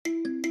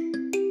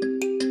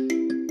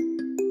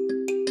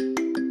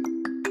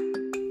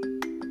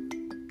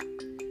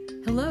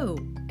Hello,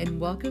 and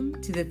welcome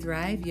to the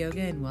Thrive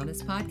Yoga and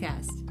Wellness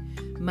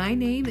Podcast. My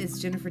name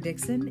is Jennifer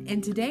Dixon,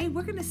 and today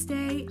we're going to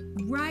stay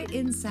right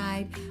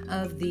inside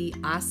of the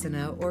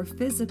asana or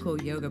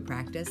physical yoga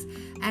practice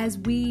as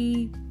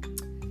we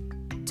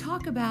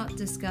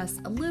discuss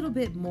a little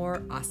bit more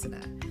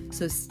asana.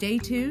 So stay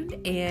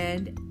tuned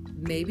and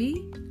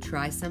maybe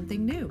try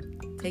something new.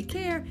 Take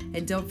care,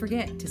 and don't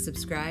forget to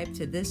subscribe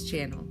to this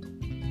channel.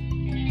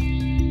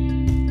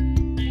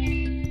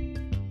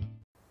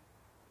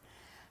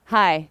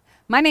 Hi,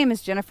 my name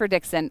is Jennifer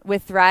Dixon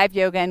with Thrive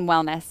Yoga and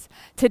Wellness.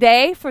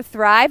 Today for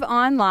Thrive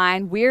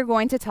Online, we're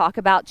going to talk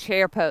about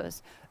chair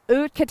pose,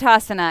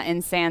 Utkatasana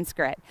in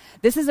Sanskrit.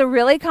 This is a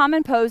really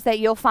common pose that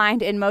you'll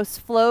find in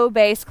most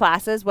flow-based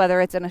classes, whether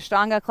it's an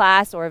Ashtanga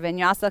class or a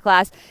Vinyasa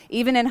class,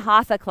 even in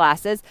Hatha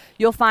classes,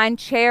 you'll find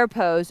chair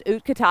pose,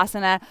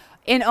 Utkatasana,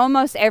 in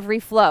almost every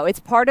flow.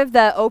 It's part of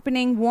the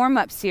opening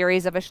warm-up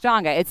series of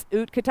Ashtanga. It's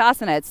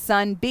Utkatasana. It's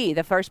Sun B,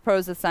 the first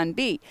pose of Sun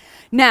B.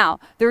 Now,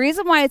 the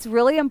reason why it's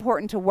really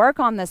important to work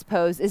on this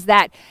pose is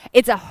that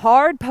it's a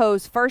hard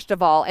pose, first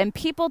of all, and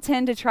people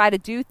tend to try to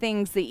do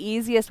things the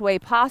easiest way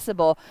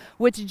possible,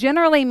 which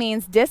generally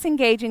means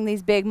disengaging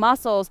these big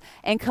muscles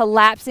and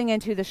collapsing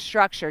into the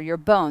structure, your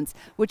bones,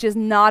 which is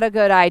not a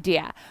good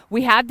idea.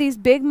 We have these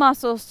big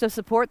muscles to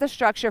support the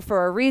structure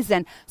for a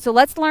reason, so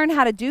let's learn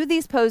how to do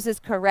these poses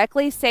correctly,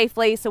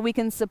 safely, so we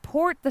can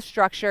support the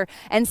structure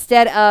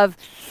instead of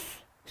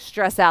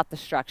stress out the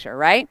structure,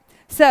 right?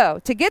 So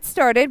to get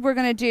started, we're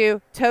going to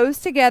do toes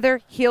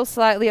together, heels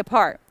slightly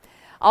apart.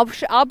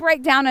 I'll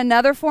break down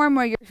another form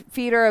where your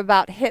feet are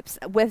about hips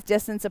width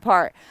distance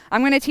apart.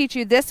 I'm going to teach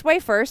you this way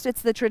first.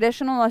 It's the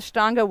traditional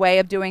Ashtanga way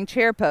of doing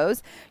chair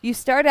pose. You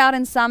start out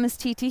in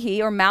Samastitihi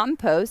or mountain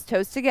pose,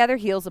 toes together,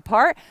 heels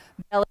apart,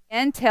 belly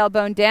in,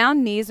 tailbone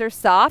down, knees are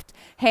soft,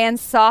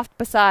 hands soft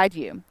beside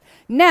you.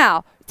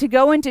 Now, to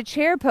go into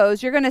chair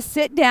pose, you're going to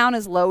sit down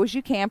as low as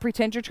you can.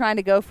 Pretend you're trying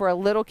to go for a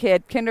little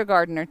kid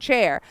kindergartner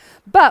chair.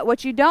 But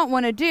what you don't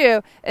want to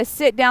do is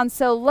sit down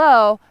so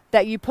low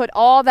that you put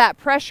all that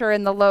pressure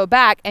in the low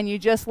back and you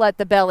just let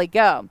the belly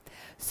go.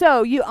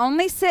 So you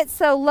only sit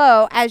so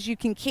low as you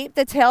can keep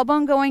the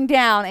tailbone going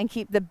down and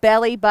keep the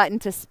belly button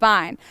to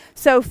spine.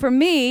 So for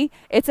me,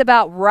 it's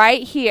about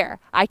right here.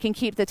 I can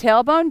keep the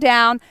tailbone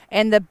down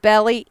and the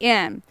belly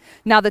in.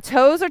 Now the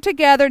toes are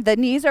together, the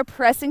knees are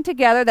pressing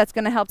together. That's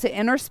going to help to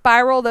inner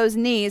spiral those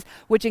knees,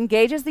 which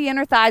engages the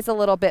inner thighs a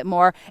little bit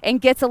more and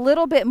gets a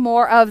little bit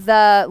more of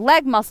the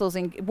leg muscles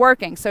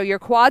working. So your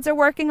quads are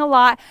working a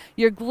lot,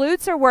 your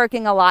glutes are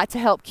working a lot to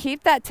help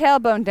keep that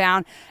tailbone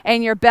down,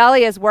 and your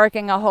belly is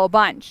working a whole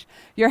bunch.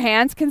 Your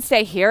hands can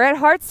stay here at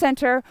heart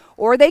center,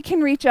 or they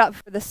can reach up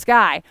for the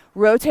sky,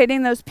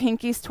 rotating those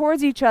pinkies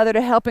towards each other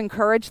to help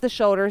encourage the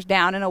shoulders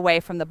down and away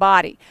from the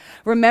body.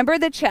 Remember,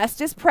 the chest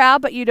is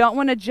proud, but you don't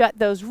want to jut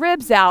those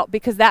ribs out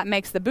because that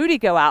makes the booty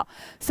go out.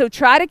 So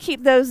try to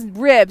keep those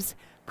ribs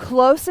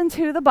close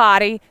into the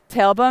body,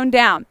 tailbone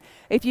down.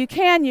 If you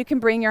can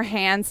bring your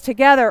hands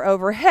together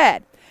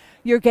overhead.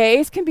 Your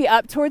gaze can be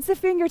up towards the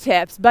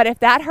fingertips, but if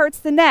that hurts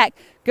the neck,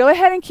 go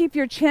ahead and keep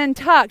your chin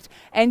tucked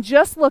and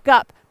just look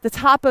up the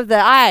top of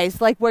the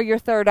eyes, like where your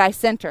third eye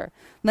center.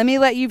 Let me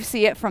let you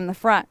see it from the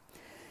front.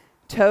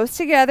 Toes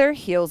together,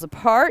 heels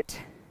apart,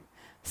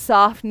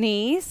 soft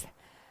knees,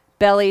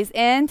 bellies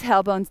in,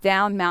 tailbones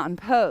down, mountain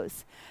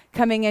pose.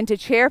 Coming into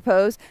chair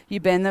pose, you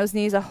bend those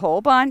knees a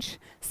whole bunch,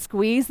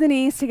 squeeze the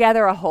knees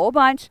together a whole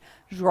bunch,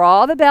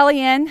 draw the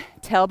belly in,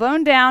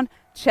 tailbone down,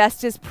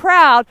 chest is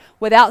proud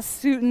without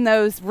suiting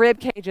those rib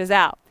cages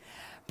out.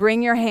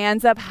 Bring your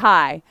hands up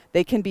high.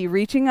 They can be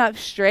reaching up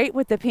straight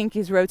with the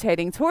pinkies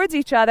rotating towards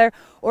each other,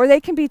 or they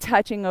can be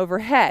touching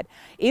overhead.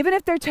 Even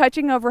if they're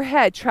touching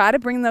overhead, try to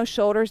bring those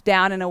shoulders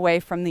down and away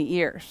from the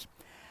ears.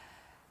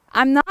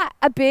 I'm not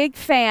a big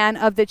fan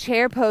of the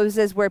chair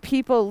poses where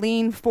people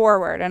lean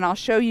forward, and I'll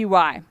show you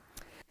why.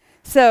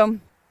 So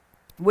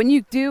when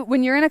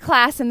you're in a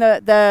class and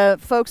the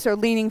folks are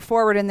leaning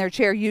forward in their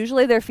chair,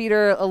 usually their feet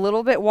are a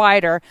little bit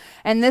wider,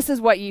 and this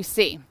is what you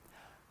see.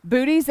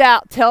 Booty's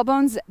out,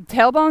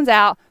 tailbones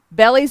out,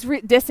 belly's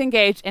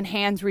disengaged, and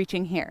hands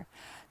reaching here.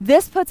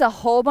 This puts a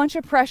whole bunch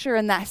of pressure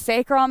in that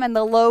sacrum and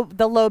the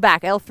low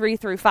back, L3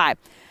 through 5.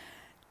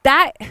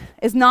 That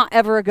is not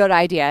ever a good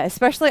idea,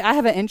 especially I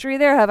have an injury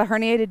there, I have a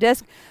herniated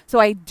disc, so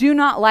I do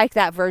not like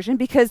that version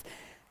because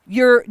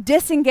you're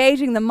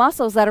disengaging the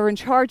muscles that are in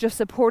charge of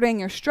supporting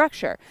your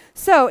structure.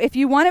 So if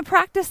you want to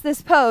practice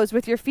this pose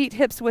with your feet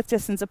hips width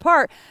distance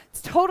apart,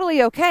 it's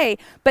totally okay.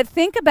 But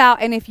think about,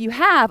 and if you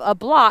have a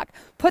block,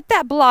 put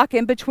that block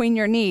in between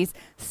your knees.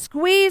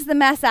 Squeeze the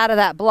mess out of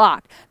that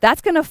block.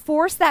 That's going to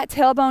force that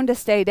tailbone to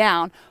stay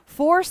down,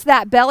 force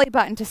that belly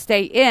button to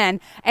stay in.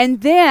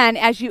 And then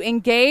as you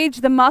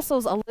engage the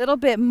muscles a little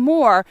bit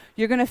more,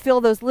 you're going to feel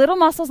those little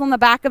muscles on the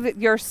back of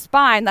your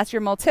spine, that's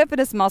your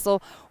multifidus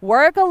muscle,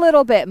 work a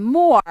little bit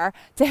more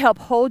to help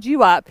hold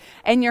you up,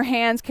 and your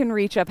hands can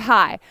reach up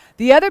high.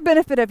 The other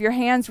benefit of your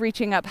hands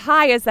reaching up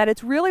high is that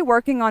it's really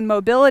working on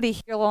mobility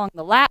here along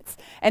the lats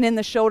and in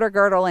the shoulder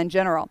girdle in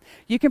general.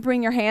 You can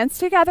bring your hands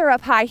together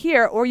up high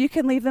here, or you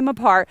can leave them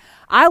apart.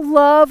 I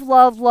love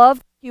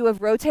you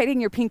of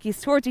rotating your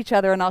pinkies towards each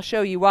other, and I'll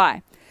show you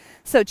why.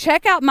 So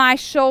check out my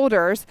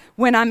shoulders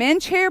when I'm in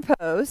chair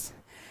pose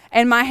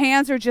and my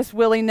hands are just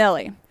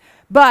willy-nilly.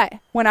 But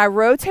when I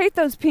rotate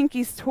those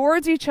pinkies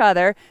towards each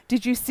other,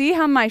 did you see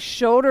how my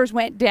shoulders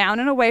went down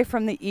and away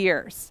from the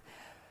ears?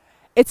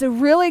 It's a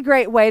really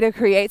great way to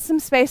create some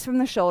space from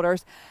the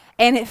shoulders,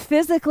 and it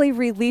physically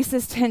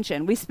releases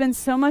tension. We spend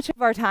so much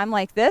of our time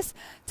like this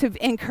to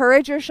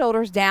encourage your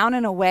shoulders down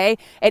and away.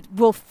 It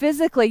will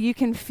physically, you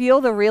can feel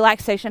the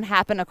relaxation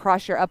happen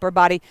across your upper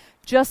body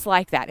just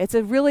like that. It's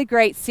a really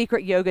great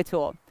secret yoga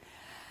tool.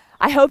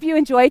 I hope you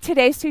enjoyed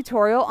today's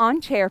tutorial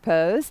on chair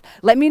pose.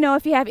 Let me know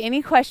if you have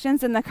any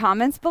questions in the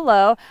comments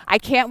below. I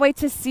can't wait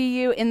to see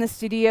you in the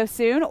studio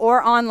soon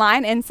or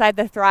online inside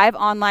the Thrive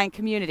Online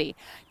community.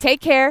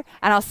 Take care,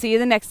 and I'll see you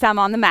the next time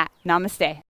on the mat. Namaste.